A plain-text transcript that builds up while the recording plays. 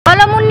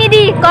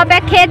কবে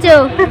খেয়েছো?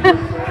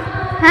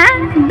 হ্যাঁ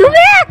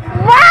ডুবে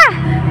বাহ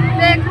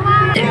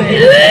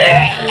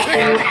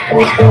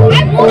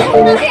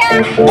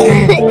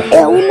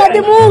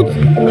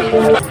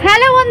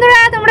হ্যালো বন্ধুরা,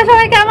 তোমরা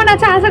সবাই কেমন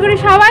আছো? আশা করি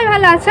সবাই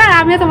ভালো আছো, আর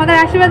আমিও তোমাদের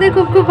আশীর্বাদে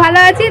খুব খুব ভালো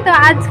আছি। তো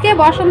আজকে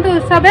বসন্ত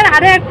উৎসবের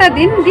আরো একটা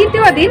দিন,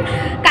 দ্বিতীয় দিন।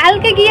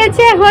 কালকে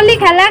গিয়েছে হোলি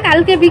খেলা,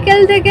 কালকে বিকেল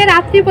থেকে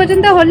রাত্রি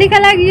পর্যন্ত হোলি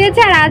খেলা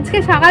গিয়েছে, আর আজকে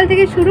সকাল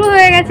থেকে শুরু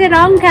হয়ে গেছে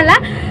রং খেলা।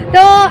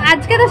 তো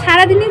আজকে তো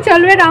সারাদিনই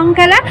চলবে রং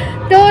খেলা।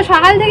 তো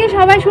সকাল থেকে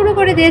সবাই শুরু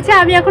করে দিয়েছে,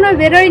 আমি এখনো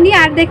বেরোইনি।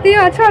 আর দেখতেই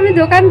পাচ্ছ আমি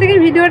দোকান থেকে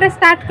ভিডিওটা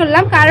স্টার্ট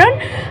করলাম, কারণ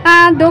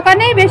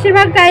দোকানেই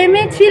বেশিরভাগ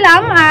টাইমে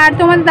ছিলাম। আর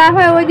তোমার দাদা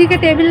ভাই ওইদিকে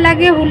টেবিল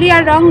লাগিয়ে হোলি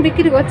আর রং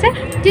বিক্রি করছে,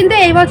 কিন্তু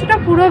এই বছরটা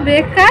পুরো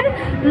বেকার,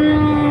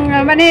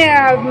 মানে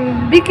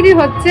বিক্রি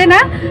হচ্ছে না,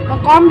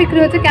 কম বিক্রি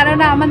হচ্ছে।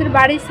 কেননা আমাদের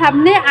বাড়ির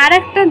সামনে আর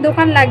একটা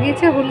দোকান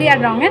লাগিয়েছে হোলি আর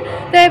রঙের।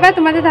 তো এবার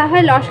তোমাদের দাদা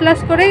ভাই লস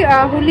করে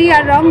হোলি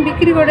আর রং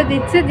বিক্রি করে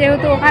দিচ্ছে,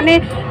 যেহেতু ওখানে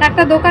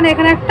একটা দোকান,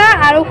 এখানে একটা,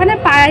 আর ওখানে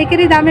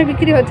পাইকারি দামে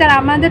বিক্রি হচ্ছে, আর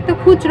আমাদের তো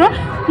খুচরো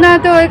না,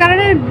 তো ওই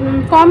কারণে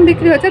কম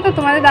বিক্রি হচ্ছে। তো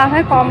তোমাদের দাদা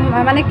ভাই কম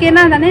মানে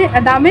কেনা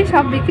দামে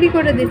সব বিক্রি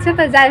করে দিচ্ছে।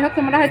 তো যাই হোক,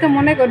 তোমরা হয়তো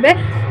মনে করবে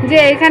যে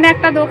এখানে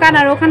একটা দোকান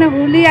আর ওখানে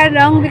হোলি আর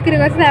রং বিক্রি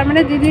করছে, তার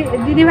মানে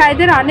দিদি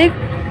ভাইদের অনেক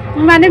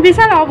মানে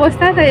বিশাল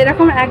অবস্থা। তো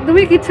এরকম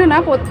একদমই কিছু না,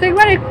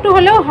 প্রত্যেকবার একটু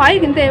হলেও হয়,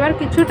 কিন্তু এবার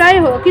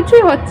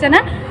কিছুই হচ্ছে না।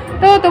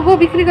 তো তবুও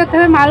বিক্রি করতে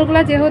হবে মালগুলো,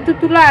 যেহেতু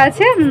তুলা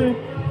আছে।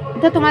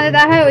 তো তোমাদের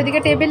দাদা হয় ওইদিকে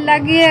টেবিল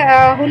লাগিয়ে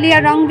হোলি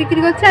আর রং বিক্রি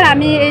করছে, আর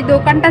আমি এই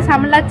দোকানটা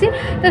সামলাচ্ছি।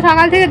 তো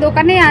সকাল থেকে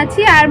দোকানেই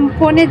আছি, আর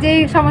ফোনে যেই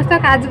সমস্ত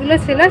কাজগুলো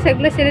ছিল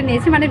সেগুলো সেরে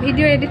নিয়েছি, মানে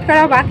ভিডিও এডিট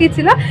করা বাকি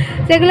ছিল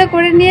সেগুলো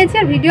করে নিয়েছি,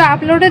 আর ভিডিও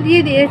আপলোডও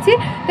দিয়ে দিয়েছি।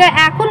 তো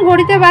এখন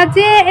ঘড়িতে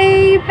বাজে এই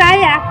প্রায়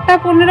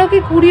 1:15 কি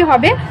 20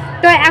 হবে।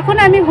 তো এখন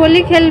আমি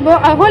হোলি খেলবো,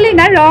 হোলি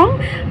না রং,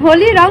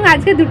 হোলি রং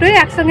আজকে দুটোই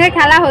একসঙ্গে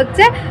খেলা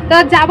হচ্ছে। তো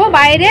যাব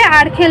বাইরে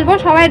আর খেলবো,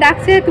 সবাই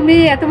ডাকছে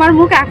তোমার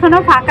মুখ এখনো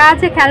ফাঁকা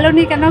আছে,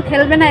 খেলোনি কেন,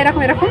 খেলবে না,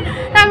 এরকম।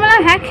 তো আমি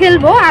বললাম হ্যাঁ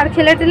খেলবো, আর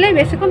খেলে টেলে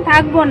বেশিক্ষণ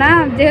থাকবো না,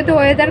 যেহেতু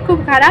ওয়েদার খুব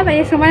খারাপ,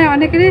 এই সময়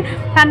অনেকেরই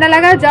ঠান্ডা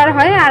লাগা জ্বর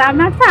হয়, আর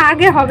আমার তো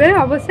আগে হবে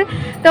অবশ্যই।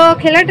 তো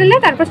খেলে টেলে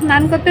তারপর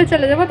স্নান করতে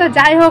চলে যাবো। তো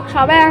যাই হোক,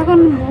 সবাই এখন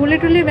হুলি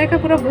টুলি মেখে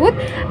পুরো ভূত,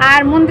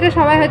 আর মন্দিরে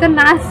সবাই হয়তো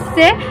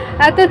নাচছে।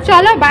 তো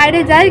চলো বাইরে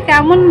যাই,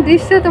 কেমন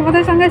দৃশ্য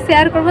তোমাদের সঙ্গে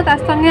শেয়ার করব,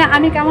 তার সঙ্গে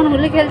আমি কেমন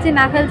হোলি খেলছি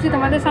না খেলছি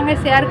তোমাদের সঙ্গে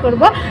শেয়ার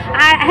করব।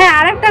 আর হ্যাঁ,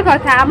 আরেকটা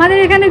কথা, আমাদের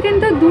এখানে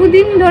কিন্তু 2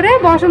 দিন ধরে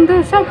বসন্ত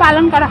উৎসব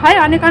পালন করা হয়।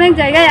 অনেক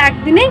জায়গায়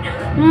একদিনেই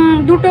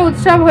দুটো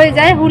উৎসব হয়ে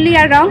যায়, হোলি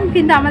আর রং,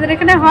 কিন্তু আমাদের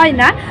এখানে হয়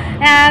না,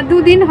 2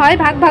 দিন হয়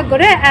ভাগ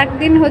করে।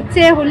 একদিন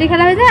হচ্ছে হোলি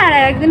খেলা হয়ে যায়, আর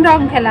একদিন রং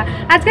খেলা।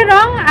 আজকে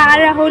রং আর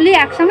হোলি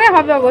একসঙ্গে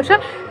হবে অবশ্য।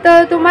 তো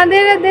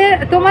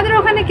তোমাদের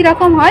ওখানে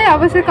কীরকম হয়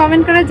অবশ্যই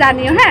কমেন্ট করে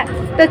জানিও। হ্যাঁ,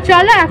 তো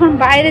চলো এখন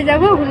বাইরে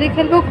যাব, হোলি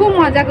খেলবো, খুব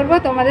মজা করব,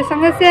 তোমাদের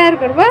সঙ্গে শেয়ার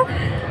করব,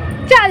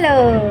 চলো।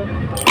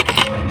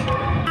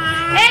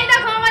 এই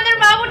দেখো আমাদের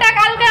বাবুটা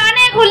কালকে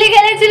অনেক হোলি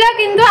খেলেছিল,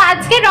 কিন্তু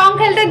আজকে রং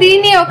খেলতে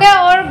দিইনি ওকে,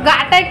 ওর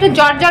গাটা একটু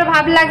জ্বর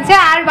ভাব লাগছে,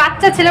 আর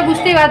বাচ্চা ছেলে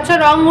বুঝতেই পারছো,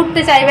 রং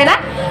উঠতে চাইবে না।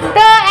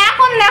 তো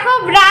এখন দেখো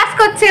ব্রাশ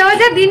করছে, ও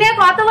যে দিনে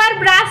কতবার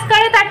ব্রাশ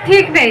করে তার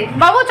ঠিক নেই।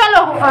 বাবু চলো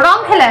রং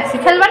খেলে আসি,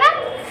 খেলবে না?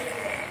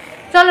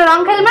 চলো রং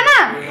খেলবে না?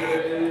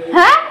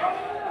 হ্যাঁ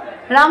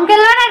রং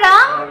খেলবে না?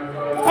 রং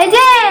এই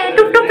যে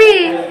টুপটুপি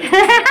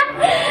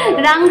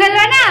রং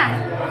খেলবে না?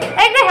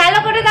 একটু হ্যালো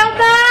করে দাও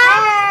তো,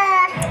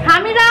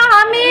 হামি দাও,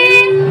 হামি।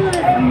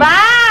 বা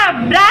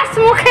ব্রাশ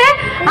মুখে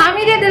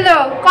হামি দিয়ে দিল,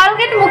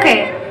 কলগেট মুখে।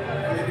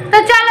 তো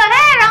চলো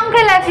হ্যাঁ রং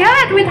খেলে আসি,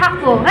 হ্যাঁ তুমি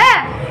থাকো, হ্যাঁ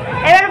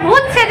এবার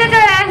ভূত সেজে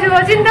চলে আসবো,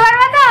 চিনতে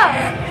পারবে তো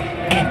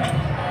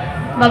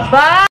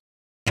বাবা।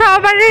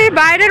 সবারই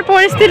বাইরের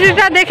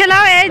পরিস্থিতিটা দেখে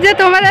নাও, এই যে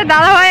তোমাদের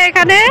দাদা ভাই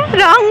এখানে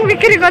রং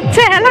বিক্রি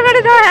করছে, হ্যালো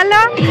করে দাও,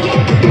 হ্যালো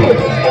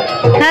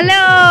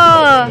হ্যালো।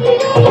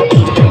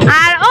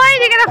 আর ওই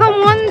দিকে দেখো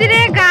মন্দিরে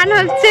গান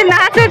হচ্ছে,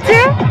 নাচ হচ্ছে,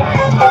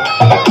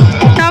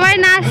 সবাই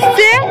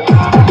নাচছে।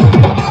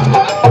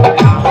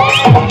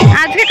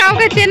 আজকে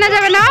কাউকে চেনা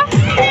যাবে না।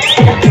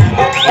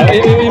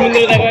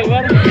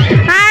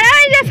 আর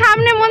ওই যে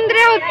সামনে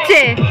মন্দিরে হচ্ছে,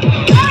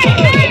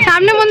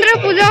 সামনে মন্দিরে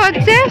পুজো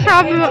হচ্ছে,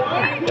 সব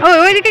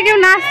ওইদিকে কেউ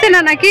নাচছে না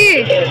নাকি?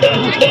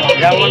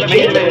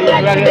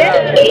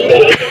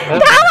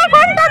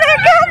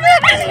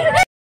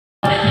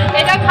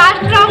 এটা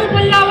ফার্স্ট রং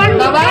করলো আমার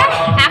বাবা,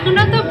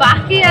 এখনো তো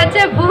বাকি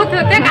আছে ভূত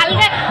হতে।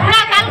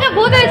 কালকে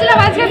ভূত হয়েছিল,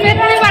 আজকে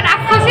বেরোলে বা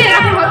রাক্ষসী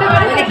এরকম হতে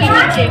পারে। কি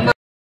হচ্ছে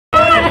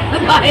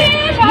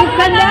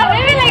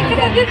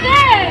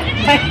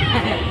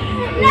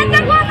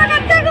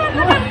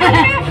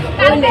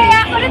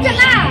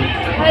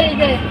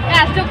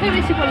চোখে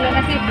বেশি পড়লো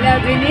নাকি?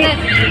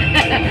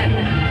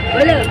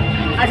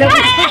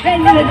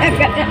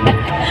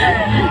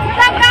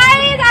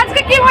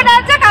 আজকে কি মনে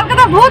হচ্ছে? কালকে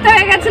তো ভূত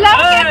হয়ে গেছিল,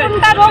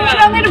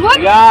 রঙের ভূত,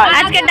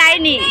 আজকে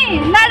ডাইনি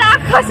না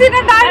রাক্ষসী না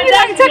ডাইনি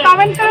লাগছে,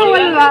 কমেন্ট করে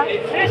বলবা।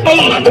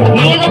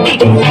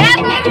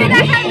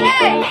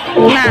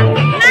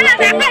 না না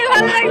দেখাই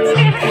ভালো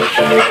লাগছে।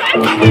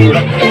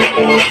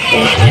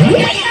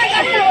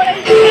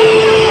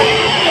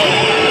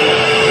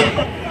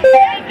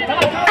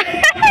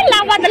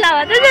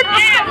 লাভাতে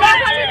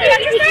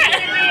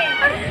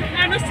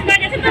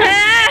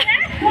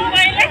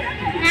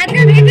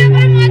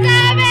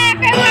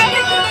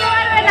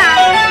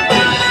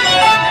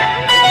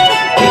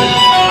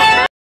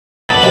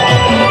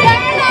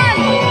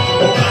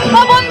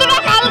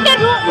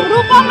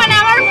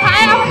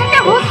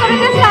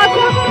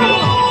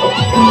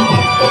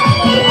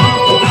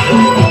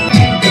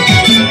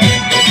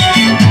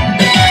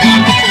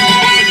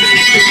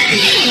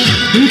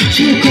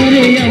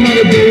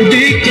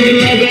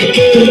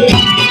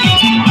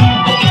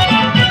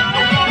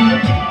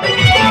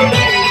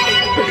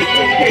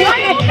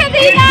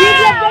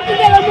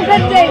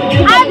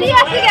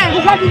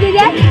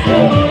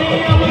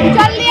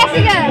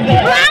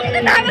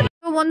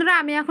বন্ধুরা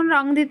আমি এখন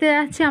রং দিতে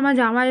যাচ্ছি আমার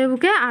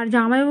জামাইবাবুকে। আর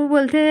জামাইবাবু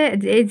বলতে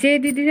যে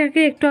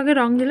দিদিটাকে একটু আগে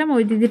রং দিলাম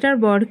ওই দিদিটার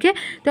বরকে।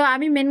 তো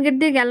আমি মেন গেট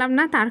দিয়ে গেলাম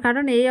না, তার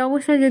কারণ এই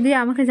অবস্থায় যদি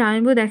আমাকে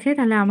জামাইবাবু দেখে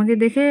তাহলে আমাকে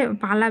দেখে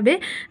পালাবে,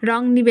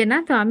 রং নিবে না।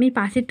 তো আমি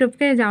পাশের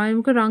টপকে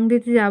জামাইবাবুকে রং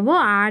দিতে যাব।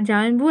 আর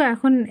জামাইবাবু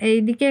এখন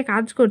এইদিকে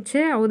কাজ করছে,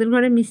 ওদের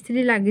ঘরে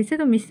মিস্ত্রি লাগিয়েছে,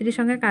 তো মিস্ত্রির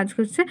সঙ্গে কাজ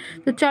করছে।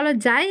 তো চলো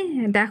যাই,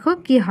 দেখো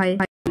কি হয়।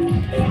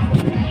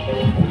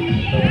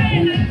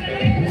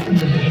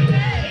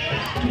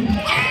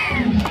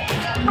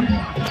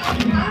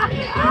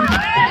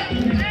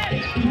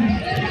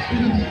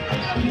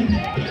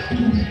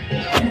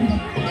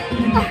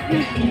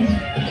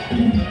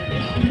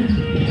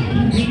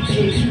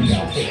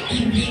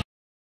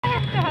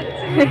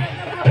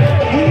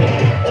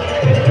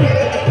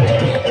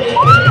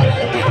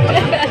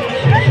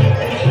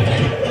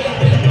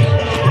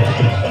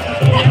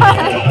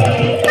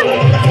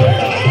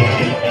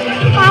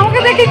 আমাকে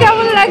দেখে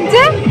কেমন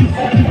লাগছে?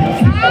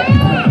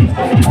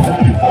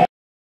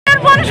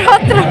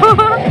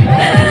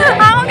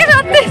 আমাকে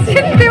সত্যি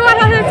চিনতে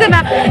পারা যাচ্ছে না।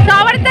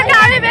 সবার থেকে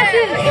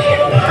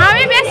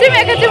আমি বেশি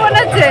মেখেছি মনে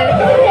হচ্ছে।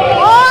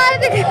 ওই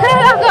দিকে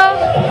দেখো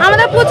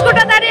আমাদের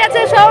পুচকুটা দাঁড়িয়ে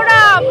আছে,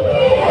 সৌরভ।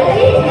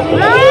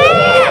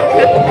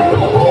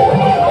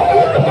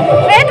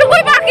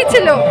 এটুকুই বাকি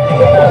ছিল।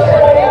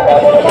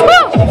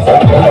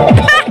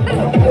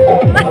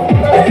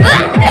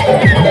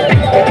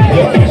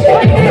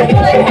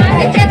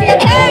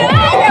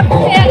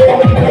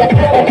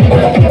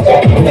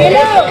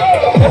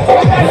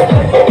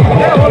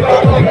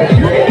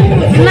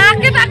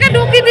 নাকে তাকে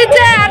ঢুকিয়ে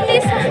দিচ্ছে।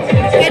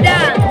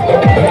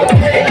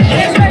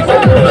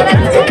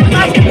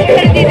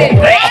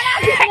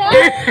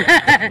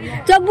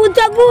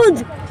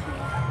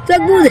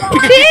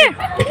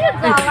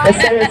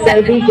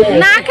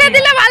 নাকে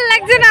দিলে ভাল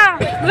লাগছে না।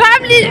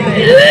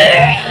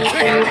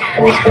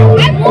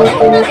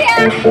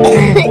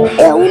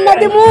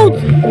 উন্নতি মুখ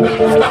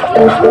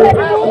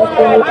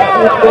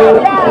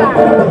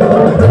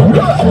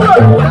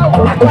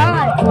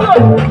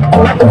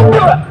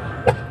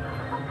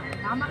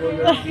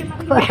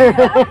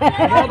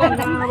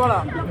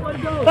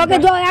তোকে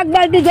এক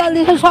বালতি জল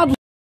দিয়েছে সব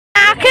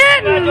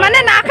মানে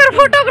নাকের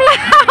ফুটোগুলো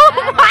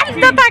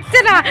থাকছে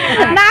না,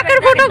 নাকের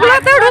ফুটোগুলো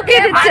তো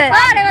ঢুকিয়ে দিচ্ছে।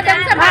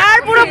 আর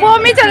পুরো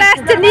বমি চলে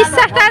আসছে,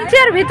 নিঃশ্বাস টানছে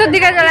আর ভিতর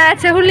দিকে চলে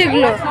যাচ্ছে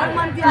হুলিগুলো।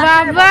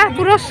 বাবা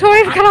পুরো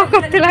শরীর খারাপ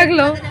করতে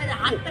লাগলো।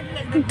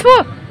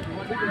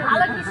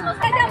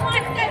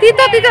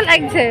 তিতো তিতো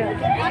লাগছে।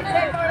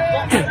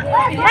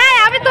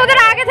 আমি তোদের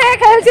আগে থেকে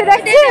খেলছি,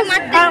 দেখছি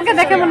আমাকে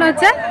দেখে মনে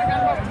হচ্ছে।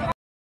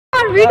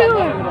 ভিডিও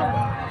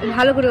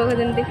ভালো করে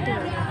ওখানে দেখতে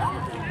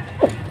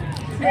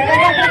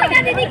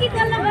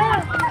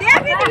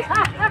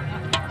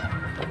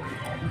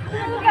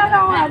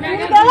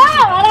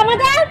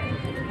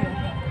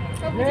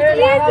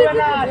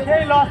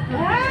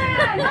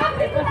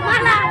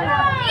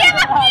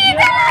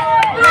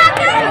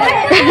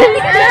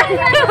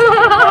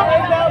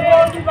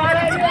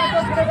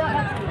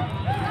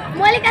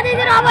মল্লিকা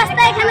দিদির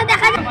অবস্থা এখানে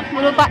দেখা যায়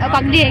পুরো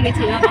পাগলি হয়ে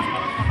গেছে।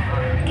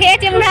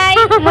 খেয়েছে মনে হয়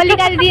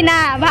মল্লিকা দিদি না,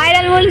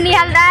 ভাইরাল মুন্নি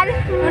হালদার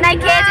মনে হয়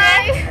খেয়েছে।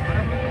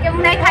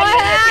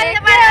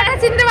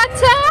 চিনতে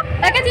পারছো?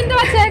 একে চিনতে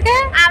পারছো? একে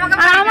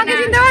আমাকে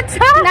চিনতে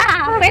পারছো না?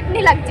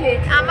 পেটনি লাগছে,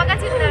 আমাকে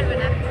চিনতে পারবে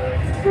না।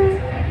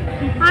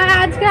 আর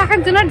আজকে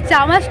একজনের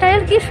জামা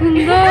স্টাইল কি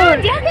সুন্দর।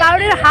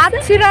 কাউরির হাত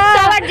ছিঁড়া,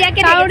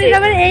 কাউরির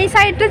আবার এই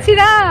সাইডটা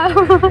ছিঁড়া,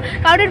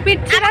 কাউরির পিঠ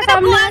ছিঁড়া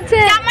সামনে আছে।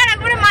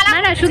 না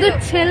না শুধু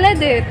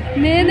ছেলেদের,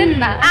 মেয়েদের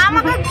না।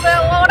 আমাকে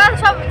ওরা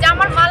সব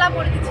জামার মালা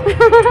পরে দিচ্ছে।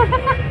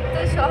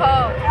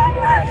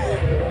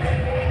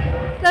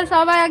 তো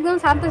সবাই একদম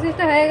শান্তশিষ্ট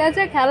হয়ে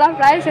গেছে, খেলা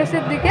প্রায়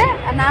শেষের দিকে।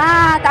 না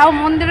তাও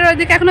মন্দিরের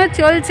ওইদিকে এখনো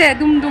চলছে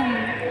দুমদুম।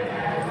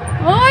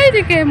 ওই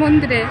দিকে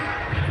মন্দিরে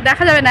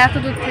দেখা যাবে না এত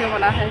দূর থেকে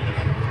মনে হয়।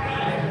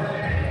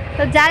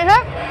 তো যাই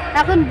হোক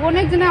এখন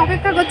বোনের জন্য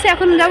অপেক্ষা করছে।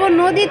 এখন যাবো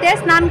নদীতে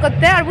স্নান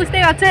করতে। আর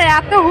বুঝতেই পারছো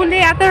এত হুলি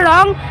এত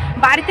রং,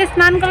 বাড়িতে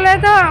স্নান করলে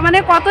তো মানে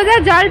কত যে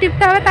জল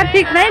টিপতে হবে তার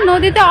ঠিক নাই।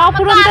 নদীতে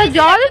অপুরন্ত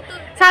জল,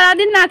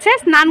 সারাদিন আছে,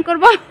 স্নান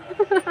করবো।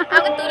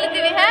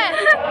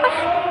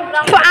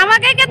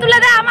 আমাকে কে তুলে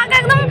দেয়? আমাকে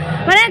একদম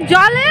মানে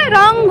জলে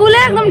রং গুলে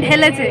একদম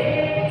ঢেলেছে।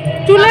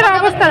 চুলের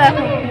অবস্থা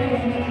দেখো।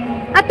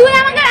 আর তুই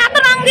আমাকে এত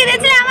রং দিয়ে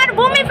দিয়েছিলি, আমার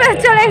বমি পেয়ে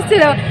চলে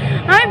এসেছিল,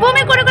 আমি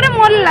বমি করে করে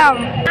মরলাম।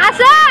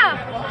 আসো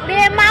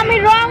মামি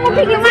রং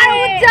উঠে গেছে,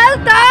 উজ্জ্বল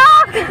তো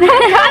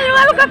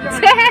ঝলমল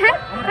করছে।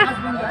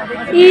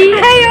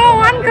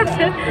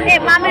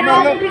 মামি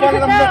রং উঠে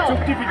গেছে।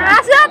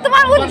 আসো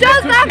তোমার উজ্জ্বল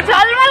তো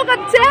ঝলমল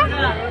করছে।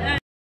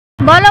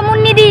 বলো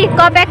মুন্নি দি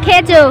কবে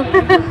খেয়েছো?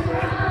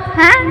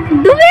 হ্যাঁ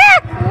ডুবে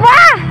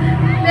বাহ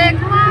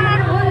দেখো আর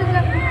বলছো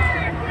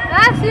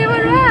আসি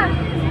বলবা।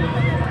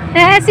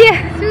 হ্যাঁ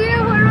শুয়ে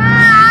বলবা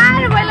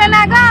আর বলে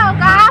না গো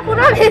গা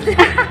পুরো ভিজে।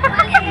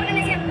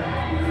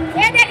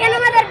 এ দেখেন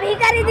আমাদের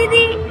ভিখারি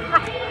দিদি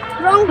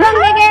রং রং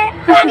দেখে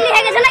পাগলি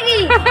হয়ে গেছে নাকি?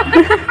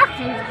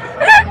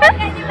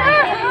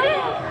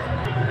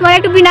 তোমার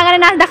একটু বিনা গানে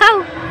নাচ দেখাও।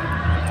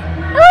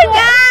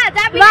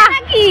 যাবি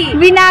নাকি?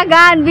 বিনা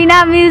গান বিনা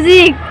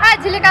মিউজিক। আর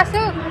ঝিলিক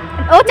আসুক।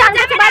 ও চান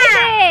করছে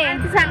বাড়িতে।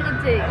 স্নান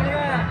করছে।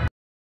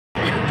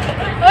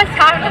 ও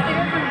ছাড়টা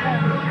থেকে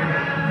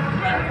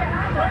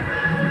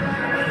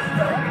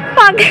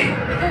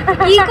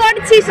কি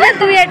করছিস রে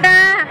তুই এটা?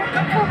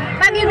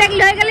 পাগলি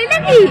টাগলি হয়ে গেলি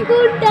নাকি?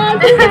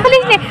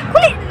 খুলিস নে,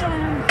 খুলি।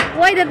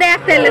 ওই তো দেখ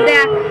তাহলে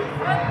দেখ,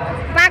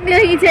 পাগলি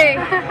হয়ে গেছে।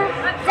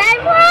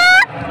 যাইবো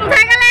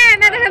কোথায় গেলেন?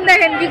 দেখেন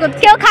দেখেন কি করছে।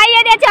 কেউ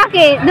খাইয়ে দিয়েছে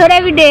ওকে ধরে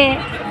বিডে।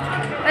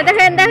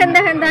 দেখেন দেখেন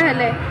দেখেন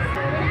তাহলে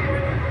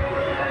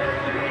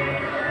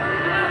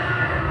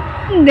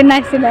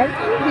নাইছে দেখ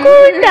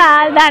কুটা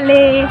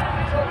ডালে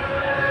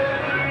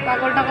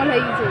পাগল টাগল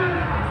হয়ে গেছে।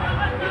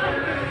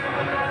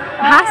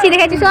 হাসি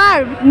দেখেছি সর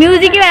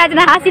মিউজিকই বেড়াচ্ছে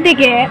না হাসি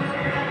থেকে।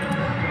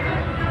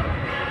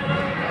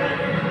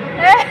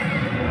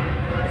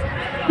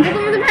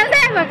 তুমি ফেল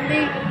দে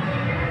পাগলি।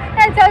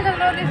 চল চল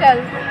নদী চল।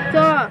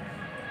 তো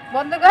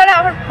বন্ধ করে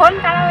আমার ফোন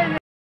খারাপ হয়ে যায়।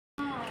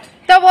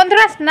 তো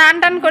বন্ধুরা স্নান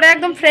টান করে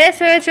একদম ফ্রেশ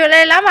হয়ে চলে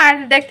এলাম। আর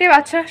দেখতে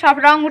পাচ্ছ সব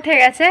রং উঠে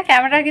গেছে।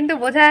 ক্যামেরা কিন্তু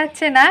বোঝা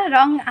যাচ্ছে না,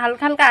 রং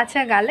হালকা হালকা আছে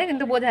গালে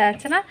কিন্তু বোঝা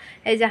যাচ্ছে না,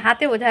 এই যে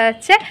হাতে বোঝা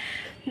যাচ্ছে।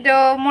 তো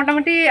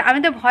মোটামুটি আমি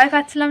তো ভয়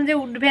পাচ্ছিলাম যে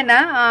উঠবে না,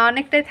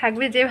 অনেকটাই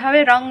থাকবে যেভাবে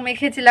রং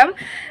মেখেছিলাম।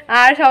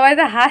 আর সবাই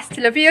তো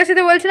হাসছিল, প্রিয়সী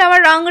তো বলছিল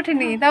আমার রং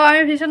ওঠেনি, তাও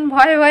আমি ভীষণ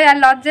ভয়ে ভয়ে আর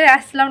লজ্জায়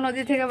আসছিলাম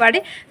নদী থেকে বাড়ি।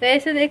 তো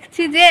এসে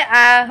দেখছি যে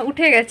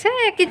উঠে গেছে,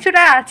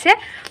 কিছুটা আছে।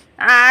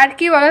 আর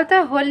কি বলতো,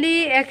 হোলি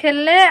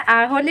খেললে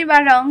আর হোলি বা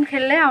রং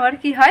খেললে আমার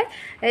কি হয়,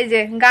 এই যে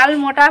গাল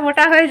মোটা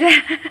মোটা হয়ে যায়।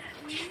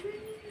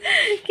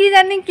 কি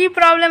জানি কি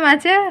প্রবলেম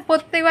আছে,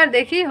 প্রত্যেকবার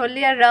দেখি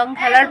হোলি আর রং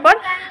খেলার পর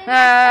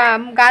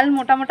গাল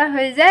মোটা মোটা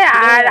হয়ে যায়।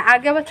 আর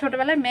আগে আবার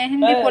ছোটবেলায়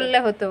মেহেন্দি পরলে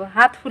হতো,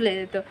 হাত ফুলে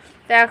যেত,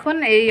 তো এখন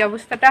এই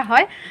অবস্থাটা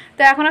হয়।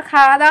 তো এখনো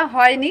খাওয়া দাওয়া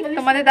হয়নি,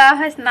 তোমাদের দাওয়া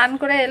হয় স্নান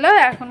করে এলো,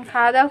 এখন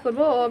খাওয়া দাওয়া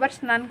করবো। ও আবার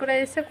স্নান করে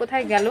এসে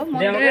কোথায় গেল,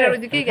 মন্দিরের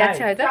ওইদিকেই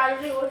গেছে হয়তো।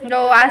 তো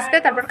আসবে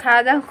তারপর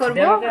খাওয়া দাওয়া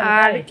করবো।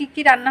 আর কি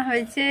কি রান্না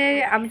হয়েছে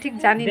আমি ঠিক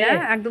জানি না,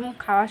 একদম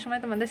খাওয়ার সময়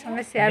তোমাদের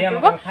সঙ্গে শেয়ার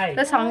করবো।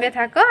 তো সঙ্গে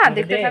থাকো আর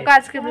দেখতে থাকো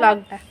আজকের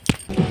ব্লগটা।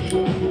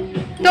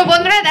 তো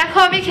বন্ধুরা দেখো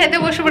আমি খেতে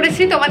বসে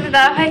পড়েছি, তোমাদের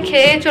দাদা ভাই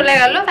খেয়ে চলে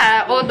গেল,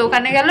 ও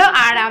দোকানে গেল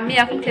আর আমি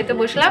এখন খেতে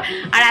বসলাম।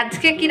 আর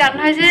আজকে কি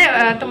রান্না হয়েছে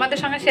তোমাদের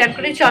সঙ্গে শেয়ার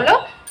করি চলো।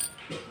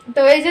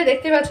 তো এই যে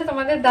দেখতে পাচ্ছ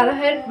তোমাদের দাদা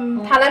ভাইয়ের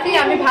থালাতেই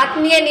আমি ভাত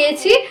নিয়ে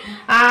নিয়েছি।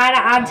 আর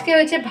আজকে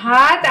হয়েছে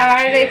ভাত,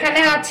 আর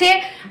এখানে আছে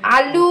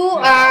আলু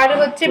আর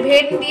হচ্ছে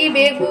ভেন্ডি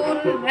বেগুন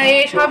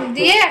সব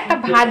দিয়ে একটা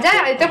ভাজা,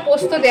 এটা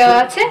পোস্ত দেওয়া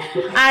আছে।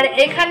 আর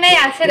এখানে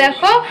আছে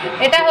দেখো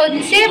এটা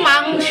হচ্ছে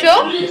মাংস।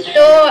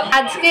 তো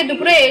আজকে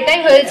দুপুরে এটাই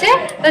হয়েছে।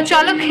 তো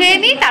চলো খেয়ে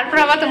নিই, তারপর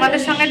আবার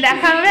তোমাদের সঙ্গে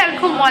দেখা হবে আর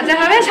খুব মজা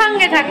হবে,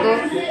 সঙ্গে থাকো।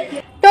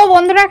 তো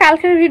বন্ধুরা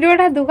কালকের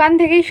ভিডিওটা দোকান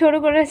থেকেই শুরু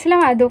করেছিলাম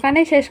আর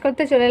দোকানেই শেষ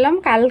করতে চলে এলাম।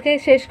 কালকে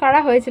শেষ করা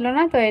হয়েছিল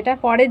না, তো এটা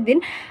পরের দিন।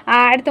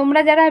 আর তোমরা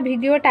যারা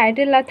ভিডিও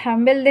টাইটেল আর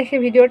থাম্বনেল দেখে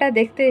ভিডিওটা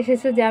দেখতে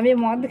এসেছো যে আমি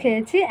মদ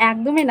খেয়েছি,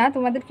 একদমই না।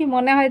 তোমাদের কি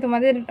মনে হয়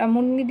তোমাদের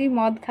মুন্নিদি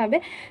মদ খাবে?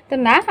 তো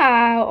না,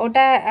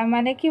 ওটা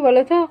মানে কি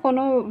বলো তো,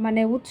 কোনো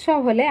মানে উৎসব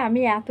হলে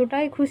আমি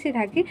এতটাই খুশি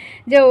থাকি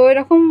যে ওই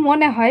রকম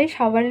মনে হয়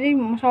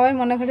সবাই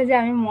মনে করে যে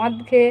আমি মদ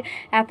খেয়ে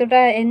এতটা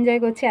এনজয়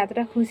করছি,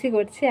 এতটা খুশি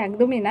করছি।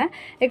 একদমই না,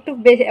 একটু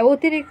বেশি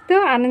অতিরিক্ত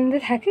আনন্দে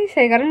থাকি,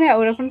 সেই কারণে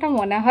ওইরকমটা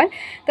মনে হয়।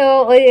 তো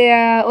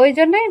ওই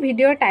জন্যই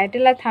ভিডিও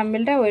টাইটেল আর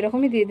থাম্বনেলটা ওই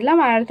রকমই দিয়ে দিলাম।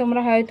 আর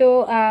তোমরা হয়তো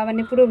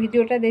মানে পুরো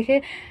ভিডিওটা দেখে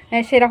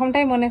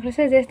সেরকমটাই মনে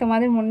করছে যে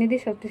তোমাদের মুন্নিদি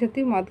সত্যি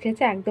সত্যি মদ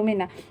খেয়েছে, একদমই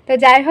না। তো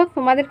যাই হোক,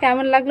 তোমাদের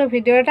কেমন লাগলো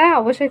ভিডিওটা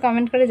অবশ্যই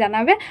কমেন্ট করে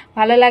জানাবে।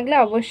 ভালো লাগলে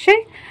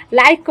অবশ্যই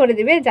লাইক করে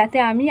দিবে যাতে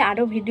আমি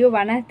আরও ভিডিও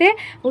বানাতে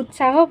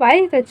উৎসাহ পাই।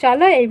 তো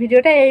চলো এই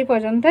ভিডিওটা এই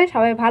পর্যন্তই,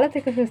 সবাই ভালো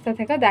থেকো সুস্থ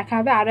থেকো, দেখা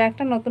হবে আরও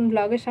একটা নতুন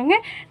ব্লগের সঙ্গে।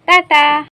 টাটা।